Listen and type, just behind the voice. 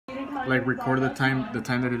like record the time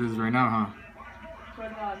that it is right now, huh?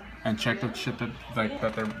 And check the shit that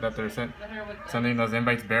they're sending those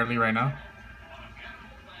invites barely right now.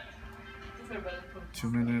 2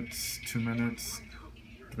 minutes, 2 minutes,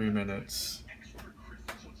 3 minutes.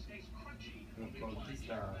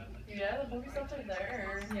 Yeah, the movie stuff's right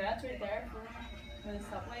there. Yeah, it's right there for the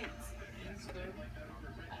stoplights.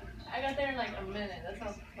 I got there in like a minute. That's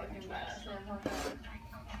how fucking bad.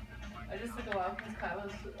 I just took a while because Kyle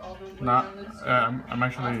was all the way down the street. I'm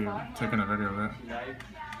actually taking a video of it.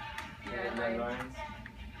 Yeah, Lawrence.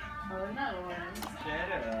 Oh, not Lawrence.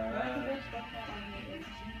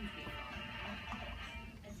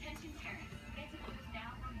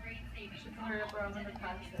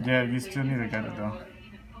 Yeah, you still need to get it though.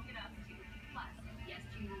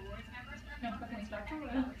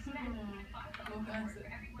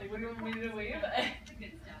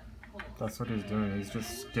 That's what he's doing. He's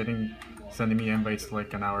just sending me invites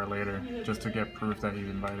like an hour later just to get proof that he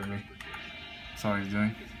invited me. That's all he's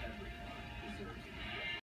doing.